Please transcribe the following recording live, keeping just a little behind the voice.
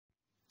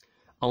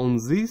On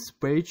this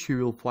page you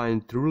will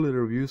find truly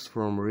reviews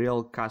from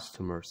real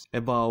customers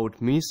about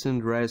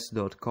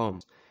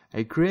Missindress.com.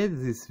 I created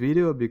this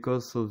video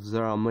because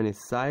there are many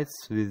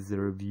sites with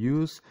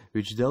reviews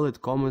which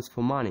delete comments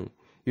for money.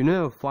 You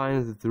never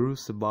find the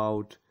truth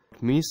about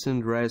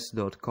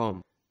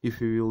Missindress.com if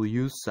you will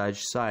use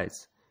such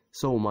sites.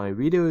 So my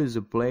video is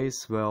a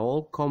place where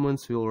all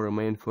comments will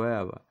remain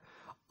forever.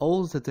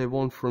 All that I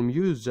want from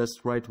you is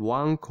just write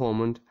one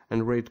comment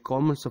and rate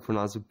comments of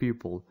another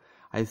people.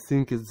 I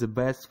think it's the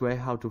best way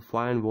how to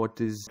find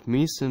what is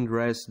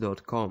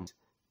Missindress.com.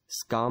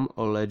 Scam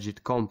or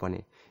legit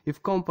company.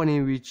 If company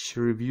which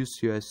reviews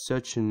you are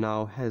searching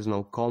now has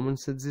no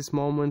comments at this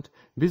moment,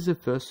 be the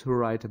first who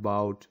write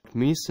about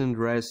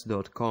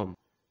Missindress.com.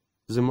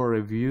 The more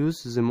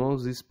reviews, the more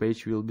this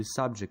page will be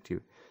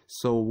subjective.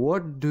 So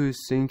what do you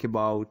think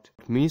about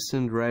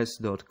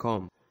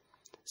Missindress.com?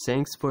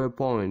 Thanks for your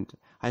point.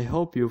 I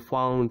hope you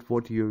found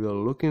what you were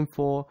looking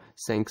for.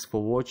 Thanks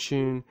for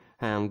watching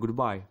and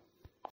goodbye.